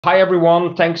Hi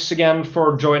everyone, thanks again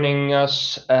for joining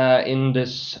us in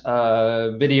this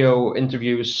video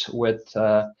interviews with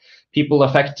people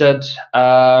affected.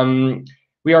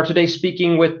 We are today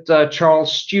speaking with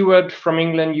Charles Steward from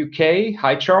England, UK.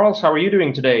 Hi Charles, how are you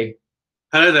doing today?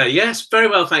 Hello there. Yes, very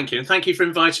well, thank you. And thank you for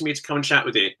inviting me to come and chat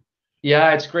with you.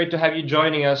 Yeah, it's great to have you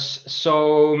joining us.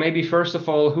 So maybe first of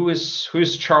all,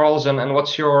 who's Charles and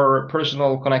what's your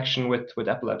personal connection with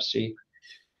epilepsy?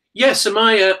 Yes, so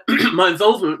my my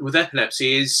involvement with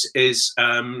epilepsy is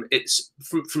it's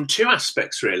from two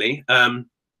aspects really,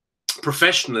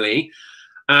 professionally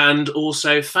and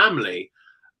also family.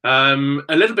 A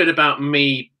little bit about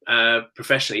me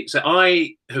professionally. So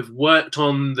I have worked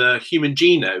on the human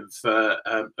genome for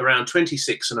around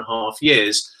 26 and a half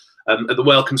years at the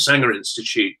Wellcome Sanger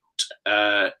Institute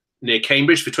near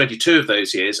Cambridge for 22 of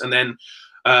those years, and then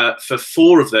for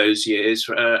 4 of those years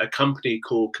for a company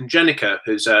called Congenica,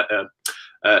 who's a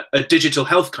digital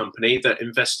health company that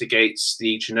investigates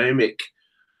the genomic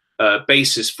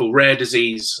basis for rare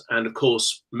disease, and of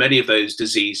course many of those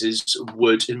diseases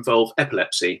would involve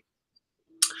epilepsy.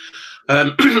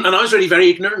 And I was really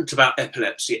very ignorant about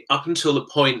epilepsy up until the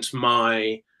point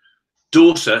my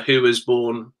daughter, who was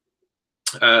born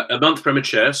a month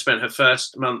premature, spent her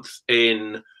first month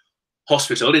in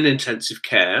hospital in intensive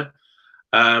care.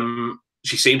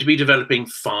 She seemed to be developing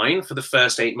fine for the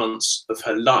first 8 months of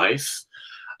her life.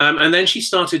 And then she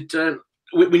started,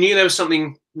 we knew there was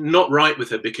something not right with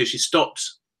her because she stopped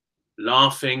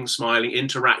laughing, smiling,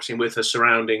 interacting with her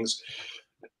surroundings.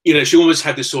 You know, she almost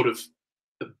had this sort of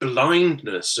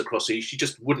blindness across her. She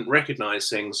just wouldn't recognize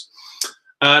things.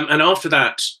 And after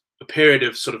that, a period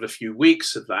of sort of a few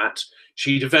weeks of that,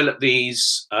 she developed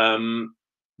these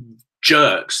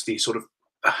jerks, these sort of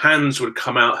her hands would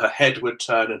come out, her head would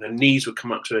turn, and her knees would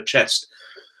come up to her chest.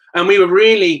 And we were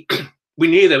really, we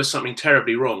knew there was something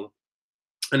terribly wrong.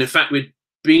 And in fact, we'd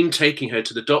been taking her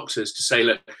to the doctors to say,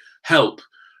 look, help,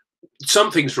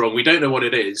 something's wrong. We don't know what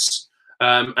it is.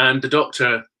 And the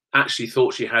doctor actually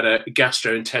thought she had a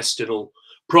gastrointestinal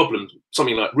problem,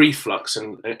 something like reflux,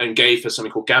 and gave her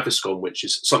something called Gaviscon, which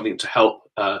is something to help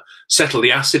settle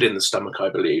the acid in the stomach, I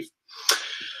believe.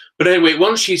 But anyway,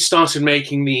 once she started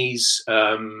making these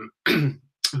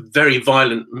very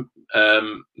violent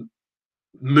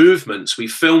movements, we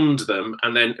filmed them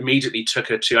and then immediately took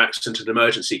her to accident and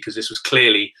emergency because this was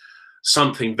clearly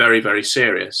something very, very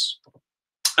serious.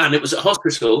 And it was at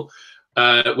hospital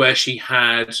where she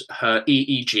had her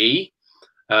EEG,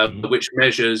 which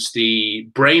measures the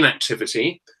brain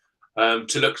activity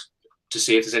to look to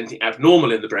see if there's anything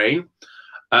abnormal in the brain.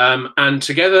 And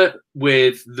together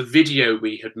with the video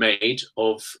we had made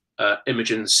of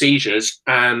Imogen's seizures,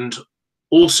 and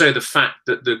also the fact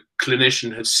that the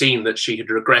clinician had seen that she had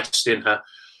regressed in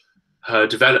her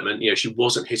development, you know, she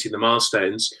wasn't hitting the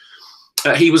milestones,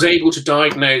 he was able to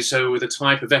diagnose her with a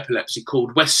type of epilepsy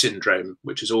called West syndrome,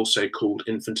 which is also called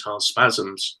infantile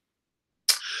spasms.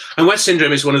 And West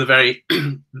syndrome is one of the very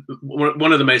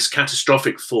one of the most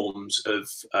catastrophic forms of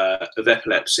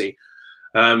epilepsy.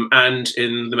 And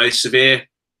in the most severe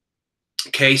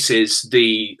cases,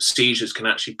 the seizures can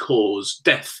actually cause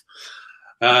death.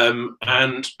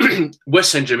 And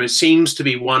West syndrome, it seems to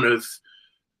be one of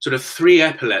sort of 3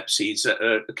 epilepsies that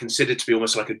are considered to be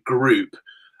almost like a group.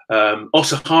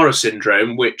 Ohtahara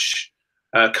syndrome, which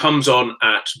comes on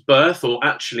at birth, or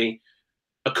actually,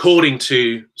 according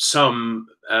to some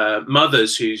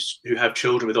mothers who have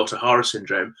children with Ohtahara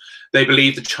syndrome, they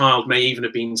believe the child may even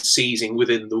have been seizing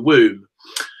within the womb.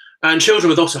 And children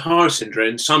with Ohtahara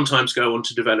syndrome sometimes go on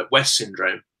to develop West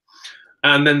syndrome.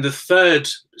 And then the third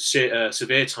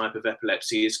severe type of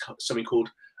epilepsy is something called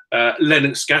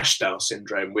Lennox-Gastaut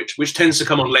syndrome, which tends to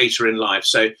come on later in life.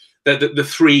 So the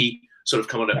 3 sort of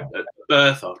come on at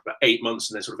birth after about 8 months,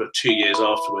 and then sort of 2 years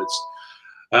afterwards.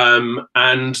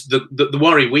 And the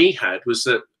worry we had was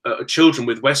that children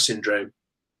with West syndrome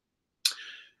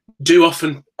do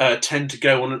often tend to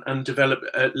go on and develop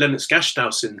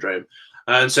Lennox-Gastaut syndrome.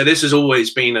 And so this has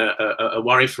always been a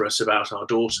worry for us about our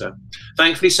daughter.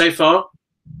 Thankfully, so far,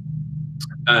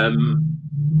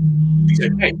 she's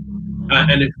okay.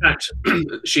 And in fact,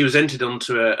 she was entered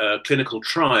onto a clinical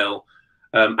trial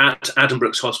at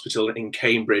Addenbrooke's Hospital in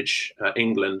Cambridge,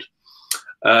 England,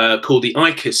 called the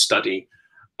IKIS study.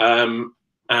 And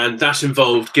that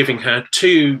involved giving her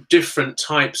 2 different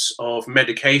types of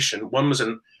medication. One was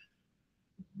an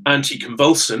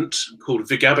anticonvulsant called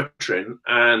vigabatrin,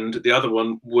 and the other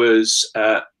one was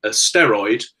a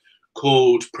steroid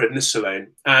called prednisolone.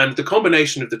 And the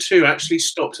combination of the 2 actually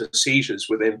stopped her seizures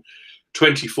within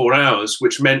 24 hours,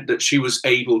 which meant that she was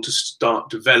able to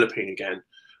start developing again.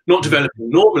 not developing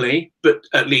normally, but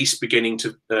at least beginning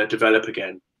to develop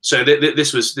again. So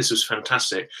this was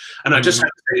fantastic, and I just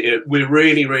have to say, we're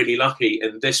really lucky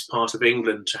in this part of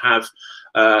England to have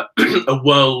a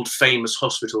world famous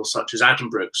hospital such as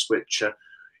Addenbrooke's, which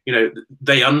you know,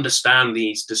 they understand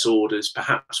these disorders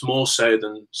perhaps more so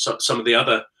than some of the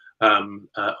other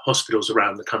hospitals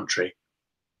around the country.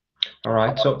 All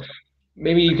right, so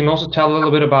maybe you can also tell a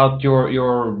little bit about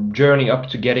your journey up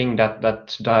to getting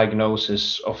that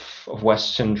diagnosis of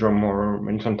West syndrome or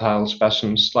infantile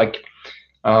spasms. Like,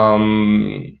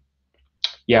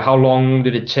 yeah, how long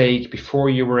did it take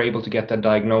before you were able to get that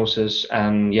diagnosis,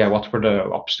 and yeah, what were the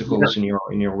obstacles in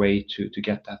your way to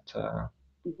get that?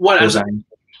 Well, as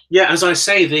I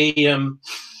say, the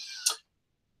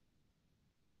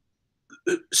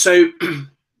so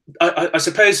I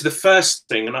suppose the first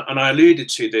thing, and I alluded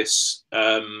to this,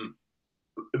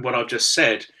 what I've just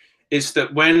said, is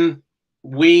that when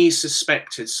we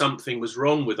suspected something was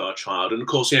wrong with our child, and of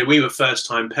course, you know, we were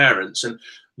first-time parents, and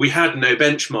we had no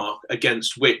benchmark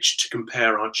against which to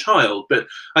compare our child, but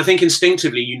I think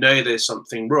instinctively, you know, there's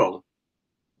something wrong.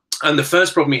 And the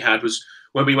first problem we had was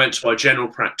when we went to our general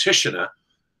practitioner.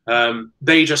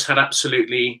 They just had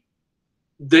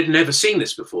they'd never seen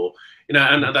this before, you know,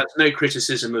 and that's no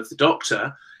criticism of the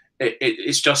doctor.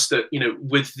 It's just that, you know,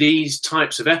 with these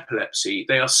types of epilepsy,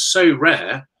 they are so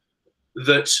rare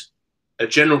that a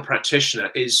general practitioner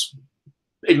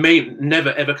may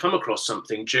never ever come across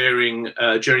something during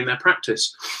their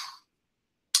practice.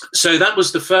 So that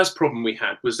was the first problem we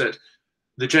had, was that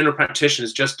the general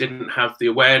practitioners just didn't have the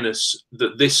awareness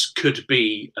that this could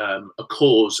be a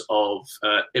cause of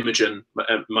Imogen,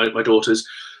 my daughter's,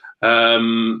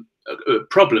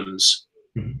 problems.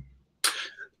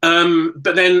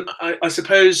 But then I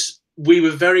suppose we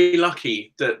were very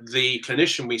lucky that the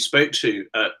clinician we spoke to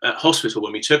at hospital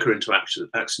when we took her into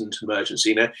accident emergency,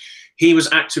 you know, he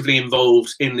was actively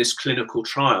involved in this clinical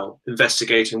trial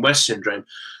investigating West syndrome.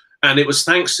 And it was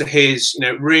thanks to his, you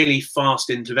know, really fast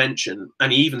intervention.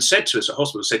 And he even said to us at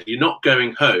hospital, said, "You're not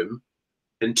going home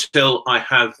until I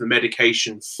have the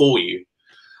medication for you."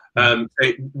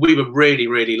 We were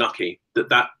really lucky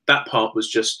that part was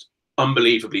just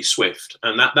unbelievably swift,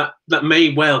 and that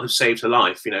may well have saved her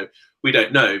life. You know, we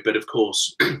don't know, but of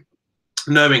course,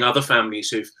 knowing other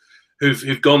families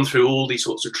who've gone through all these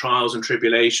sorts of trials and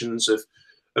tribulations of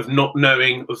not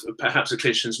knowing, of perhaps the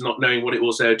clinicians not knowing what it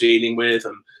was they're dealing with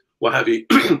and what have you,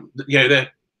 you know,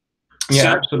 they're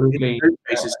absolutely. In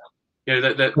cases, you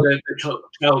know, their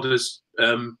child has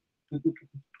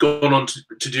gone on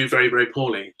to do very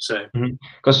poorly. So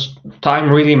because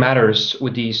time really matters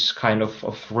with these kind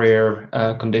of rare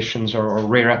conditions or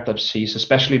rare epilepsies,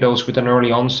 especially those with an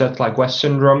early onset like West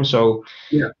syndrome. So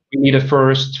maybe the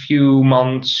first few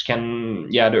months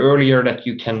the earlier that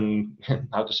you can,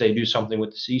 how to say, do something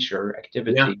with the seizure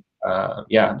activity,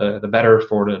 the better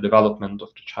for the development of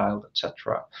the child,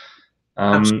 etc.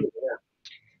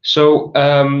 So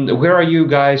where are you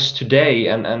guys today,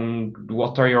 and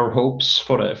what are your hopes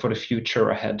for the future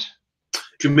ahead?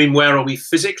 Do you mean where are we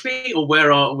physically, or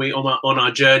where are we on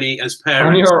our journey as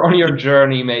parents? On your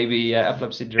journey, maybe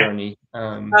epilepsy journey.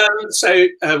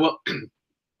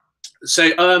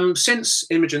 Since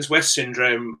Imogen's West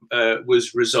syndrome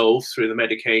was resolved through the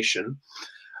medication,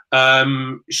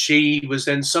 she was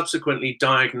then subsequently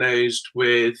diagnosed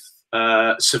with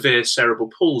severe cerebral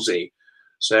palsy.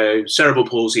 So cerebral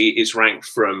palsy is ranked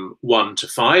from 1 to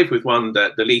 5, with 1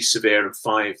 the least severe and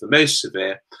 5 the most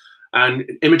severe. And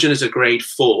Imogen is a grade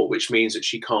 4, which means that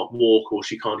she can't walk or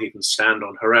she can't even stand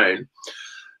on her own.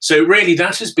 So really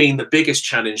that has been the biggest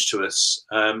challenge to us,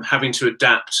 having to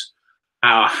adapt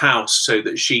our house so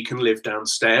that she can live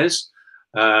downstairs,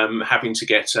 having to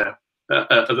get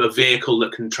a vehicle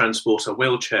that can transport her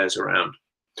wheelchairs around.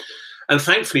 And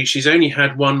thankfully, she's only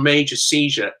had 1 major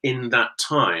seizure in that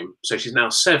time. So she's now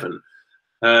 7.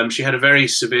 She had a very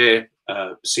severe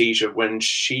seizure when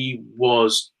she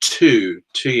was 2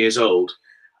 years old.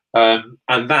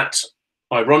 And that,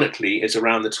 ironically, is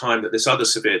around the time that this other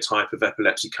severe type of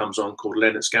epilepsy comes on called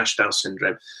Lennox-Gastaut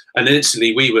syndrome. And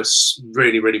instantly, we were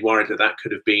really worried that that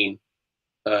could have been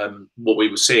what we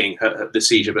were seeing, the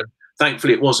seizure. But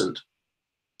thankfully, it wasn't.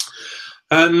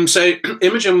 So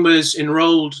Imogen was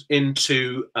enrolled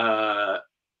into a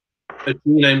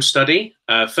genome study.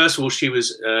 First of all, she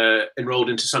was enrolled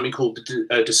into something called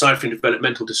Deciphering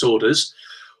Developmental Disorders,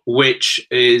 which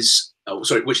was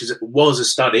a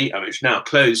study, which now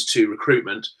closed to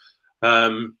recruitment,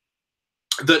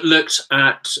 that looked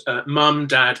at mum,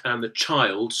 dad, and the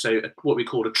child, so what we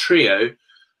call a trio,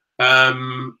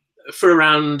 for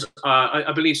around,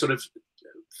 I believe, sort of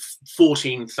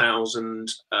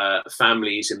 14,000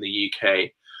 families in the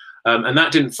UK, and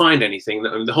that didn't find anything.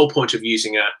 And the whole point of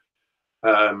using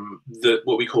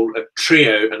what we call a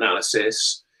trio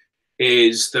analysis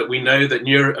is that we know that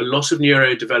a lot of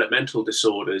neurodevelopmental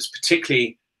disorders,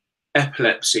 particularly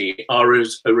epilepsy, are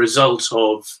as a result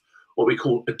of what we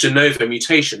call a de novo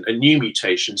mutation, a new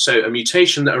mutation. So a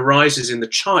mutation that arises in the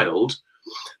child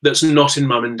that's not in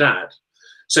mum and dad.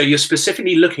 So you're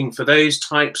specifically looking for those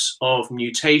types of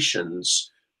mutations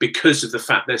because of the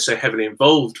fact they're so heavily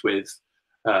involved with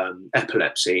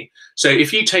epilepsy. So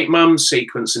if you take mum's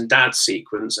sequence and dad's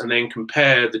sequence and then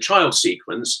compare the child's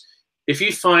sequence, if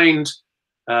you find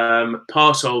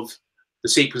part of the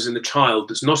sequence in the child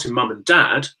that's not in mum and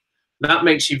dad, that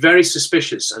makes you very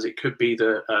suspicious, as it could be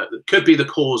the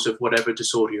cause of whatever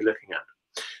disorder you're looking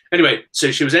at. Anyway,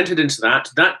 so she was entered into that.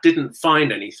 That didn't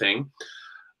find anything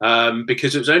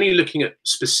because it was only looking at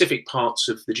specific parts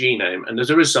of the genome. And as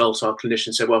a result, our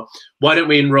clinician said, well, why don't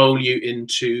we enroll you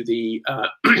into the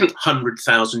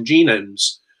 100,000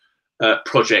 genomes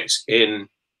project in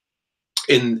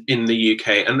the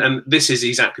UK? And this is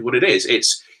exactly what it is.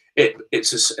 It's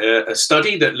a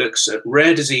study that looks at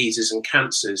rare diseases and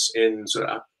cancers in sort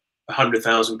of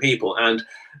 100,000 people, and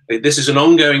this is an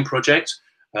ongoing project.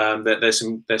 There's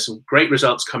some great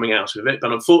results coming out of it,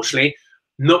 but unfortunately,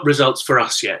 not results for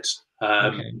us yet.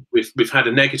 Okay. We've had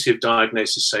a negative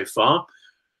diagnosis so far,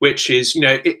 which is,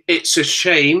 it's a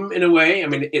shame in a way. I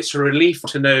mean, it's a relief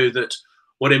to know that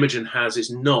what Imogen has is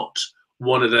not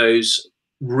one of those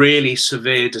really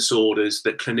severe disorders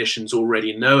that clinicians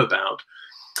already know about.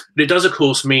 But it does, of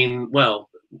course, mean, well,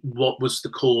 what was the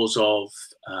cause of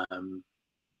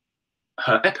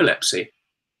her epilepsy?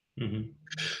 Mm-hmm.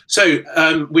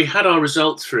 So we had our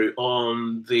result through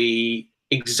on the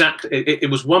exact, it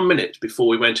was 1 minute before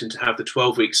we went in to have the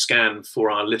 12-week scan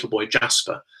for our little boy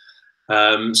Jasper.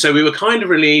 So we were kind of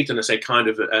relieved, and I say kind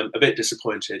of a bit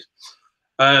disappointed.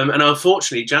 And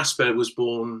unfortunately, Jasper was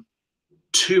born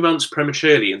 2 months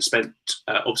prematurely and spent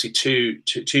obviously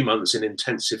two months in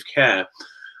intensive care.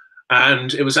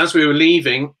 And it was as we were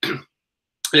leaving,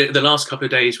 the last couple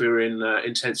of days we were in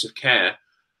intensive care,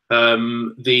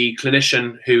 the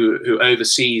clinician who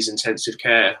oversees intensive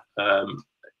care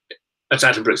at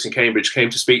Addenbrooke's in Cambridge came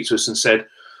to speak to us and said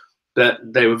that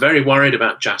they were very worried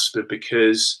about Jasper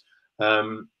because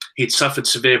he'd suffered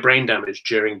severe brain damage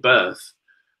during birth.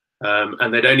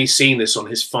 And they'd only seen this on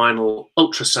his final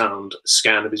ultrasound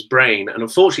scan of his brain. And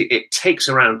unfortunately, it takes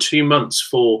around 2 months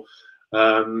for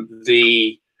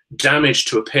the damage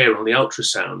to appear on the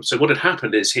ultrasound. So what had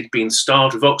happened is he'd been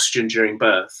starved of oxygen during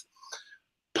birth.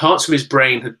 Parts of his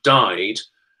brain had died.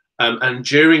 And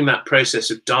during that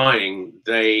process of dying,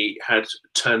 they had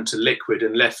turned to liquid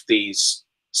and left these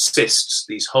cysts,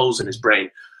 these holes in his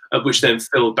brain, which then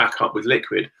filled back up with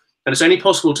liquid. And it's only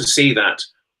possible to see that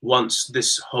once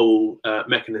this whole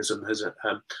mechanism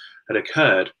had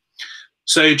occurred.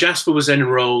 So Jasper was then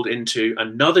enrolled into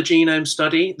another genome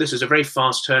study. This is a very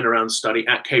fast turnaround study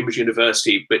at Cambridge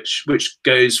University, which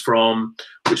goes from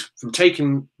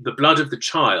taking the blood of the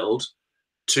child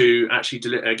to actually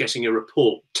getting a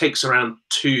report. Takes around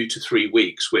 2 to 3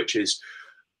 weeks, which is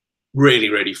really,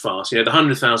 really fast. The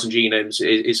 100,000 genomes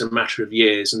is a matter of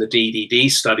years, and the DDD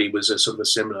study was a sort of a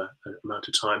similar amount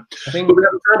of time. I think we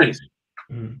haven't done anything.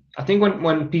 I think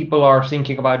when people are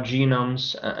thinking about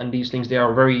genomes and these things, they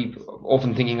are very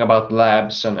often thinking about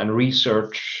labs and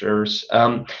researchers.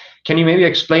 Can you maybe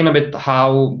explain a bit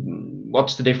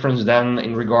what's the difference then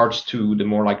in regards to the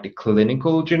more like the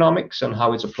clinical genomics and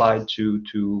how it's applied to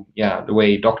the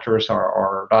way doctors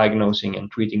are diagnosing and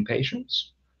treating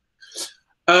patients?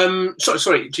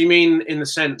 Sorry, do you mean in the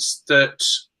sense that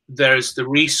there's the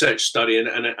research study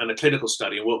and a clinical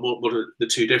study? What are the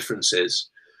two differences?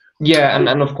 Yeah,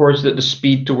 and of course the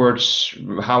speed towards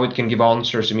how it can give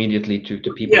answers immediately to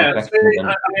people. Yeah, so,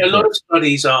 a lot of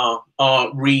studies are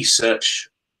research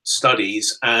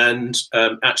studies, and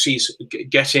actually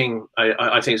getting,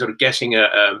 I think, sort of getting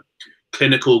a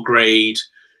clinical grade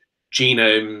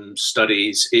genome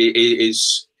studies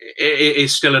is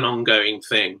still an ongoing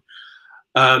thing.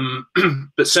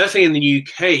 But certainly in the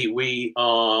UK, we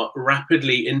are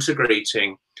rapidly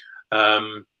integrating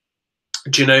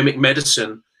genomic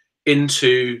medicine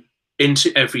into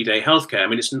everyday healthcare. I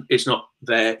mean, it's not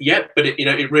there yet, but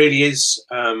it really is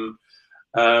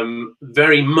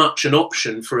very much an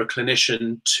option for a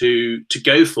clinician to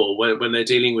go for when they're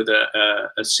dealing with a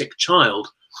sick child.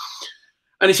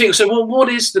 And you think, so well, what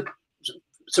is the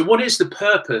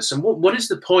purpose, and what is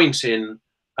the point in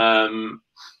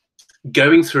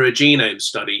going through a genome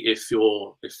study if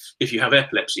you have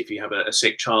epilepsy, if you have a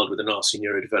sick child with a nasty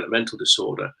neurodevelopmental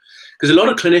disorder, because a lot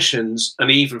of clinicians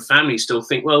and even families still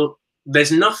think, well,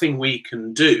 there's nothing we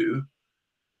can do,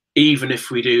 even if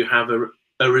we do have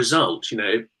a result,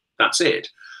 that's it.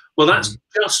 Well, that's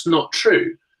just not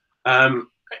true.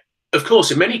 Of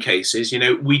course, in many cases,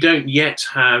 we don't yet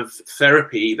have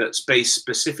therapy that's based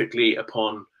specifically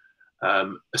upon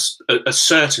a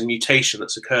certain mutation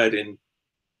that's occurred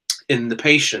in the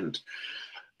patient.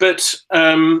 But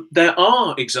there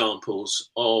are examples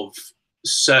of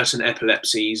certain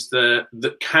epilepsies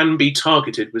that can be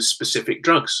targeted with specific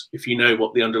drugs if you know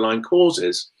what the underlying cause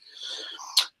is.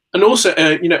 And also,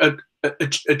 a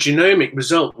genomic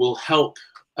result will help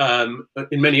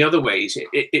in many other ways.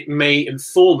 It may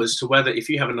inform as to whether, if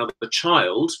you have another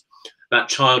child, that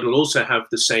child will also have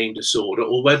the same disorder,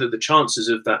 or whether the chances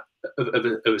of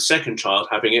a second child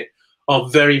having it are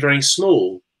very, very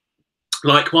small.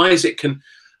 Likewise, it can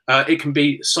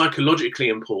be psychologically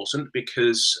important,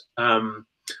 because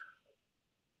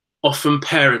often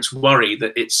parents worry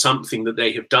that it's something that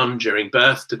they have done during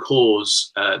birth to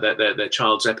cause their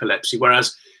child's epilepsy,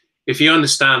 whereas if you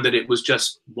understand that it was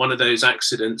just one of those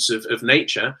accidents of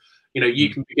nature, you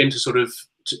can begin to sort of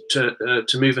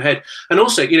to move ahead. And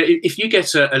also, if you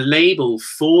get a label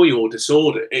for your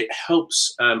disorder, it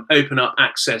helps open up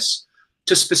access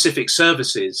to specific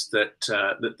services that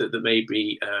may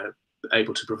be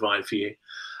able to provide for you.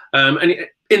 And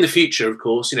in the future, of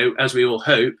course, as we all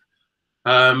hope,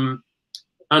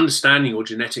 understanding your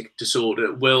genetic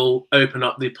disorder will open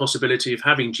up the possibility of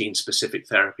having gene-specific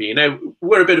therapy.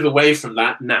 We're a bit of a way from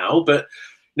that now, but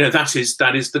that is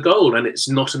the goal, and it's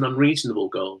not an unreasonable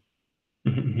goal.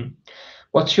 Mm-hmm.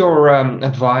 What's your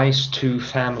advice to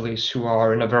families who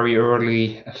are in a very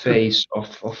early phase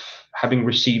of having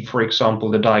received, for example,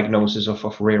 the diagnosis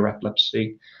of rare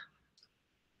epilepsy?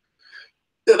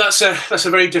 That's a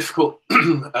very difficult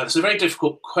that's a very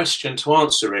difficult question to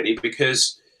answer, really,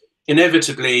 because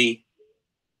inevitably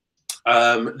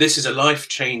this is a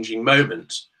life-changing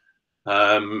moment.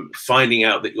 Finding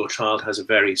out that your child has a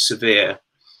very severe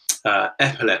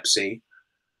epilepsy,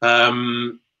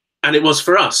 and it was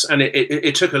for us, and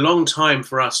it took a long time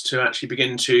for us to actually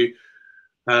begin to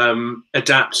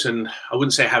adapt, and I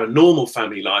wouldn't say have a normal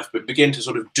family life, but begin to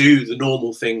sort of do the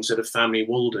normal things that a family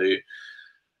will do.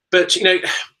 But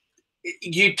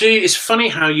it's funny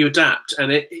how you adapt,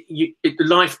 and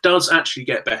life does actually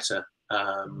get better,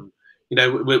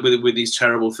 with these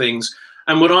terrible things.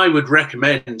 And what I would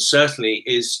recommend certainly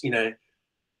is,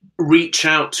 reach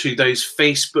out to those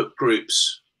Facebook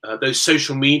groups, those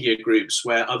social media groups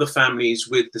where other families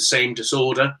with the same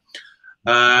disorder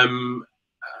are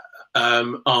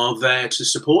there to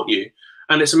support you.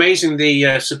 And it's amazing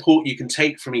the support you can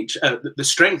take from the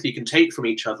strength you can take from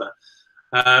each other.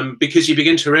 Because you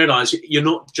begin to realize you're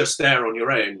not just there on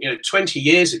your own. 20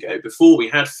 years ago, before we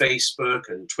had Facebook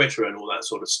and Twitter and all that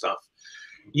sort of stuff,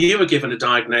 you were given a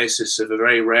diagnosis of a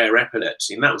very rare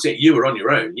epilepsy, and that was it. You were on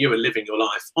your own. You were living your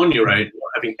life on your own,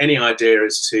 not having any idea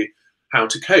as to how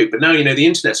to cope. But now, the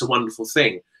internet's a wonderful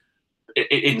thing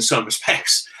in some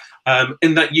respects,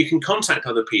 in that you can contact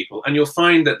other people, and you'll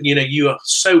find that, you are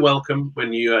so welcome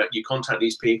when you contact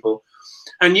these people.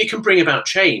 And you can bring about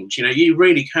change. You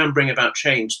really can bring about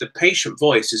change. The patient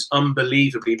voice is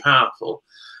unbelievably powerful.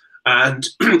 And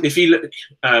if you look,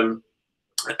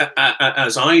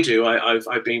 as I do,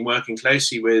 I've been working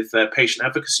closely with patient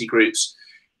advocacy groups.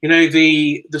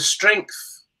 The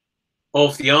strength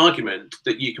of the argument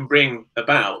that you can bring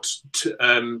about to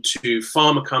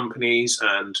pharma companies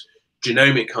and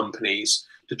genomic companies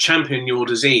to champion your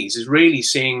disease is really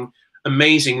seeing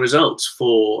amazing results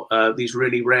for these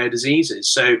really rare diseases.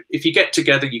 So if you get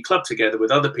together, you club together with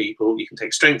other people, you can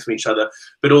take strength from each other,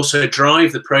 but also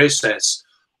drive the process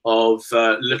of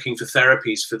looking for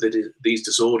therapies for these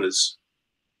disorders.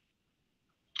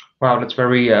 Wow, that's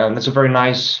a very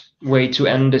nice way to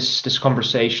end this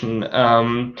conversation.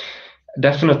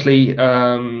 Definitely,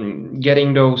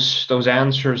 getting those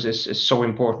answers is so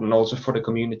important, also for the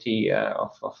community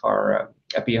of our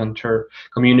epihunter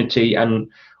community, and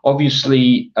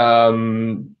obviously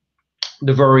the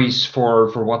worries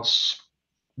for what's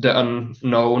the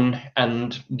unknown,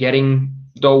 and getting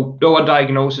though a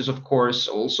diagnosis, of course,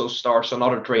 also starts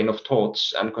another train of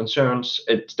thoughts and concerns.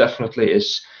 It definitely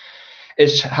is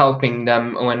helping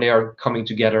them when they are coming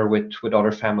together with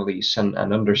other families and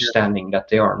understanding that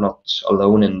they are not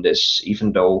alone in this,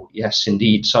 even though, yes,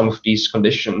 indeed, some of these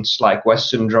conditions like West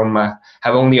syndrome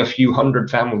have only a few hundred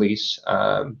families.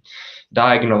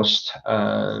 diagnosed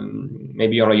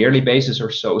maybe on a yearly basis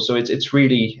or so. So it's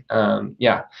really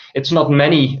yeah, it's not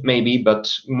many maybe,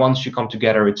 but once you come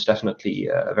together, it's definitely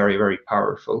very, very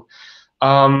powerful.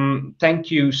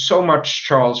 Thank you so much,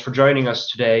 Charles, for joining us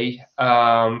today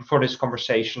for this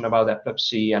conversation about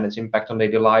epilepsy and its impact on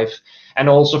daily life, and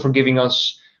also for giving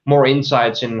us more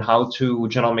insights in how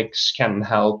genomics can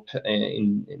help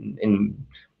in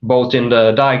both in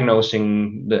the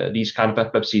diagnosing these kind of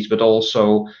epilepsies, but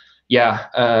also, yeah,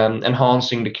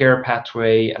 enhancing the care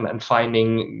pathway and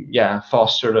finding, yeah,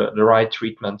 foster the right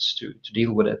treatments to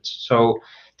deal with it. So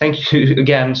thank you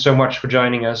again so much for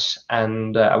joining us,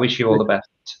 and I wish you all the best.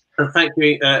 And thank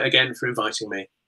you again for inviting me.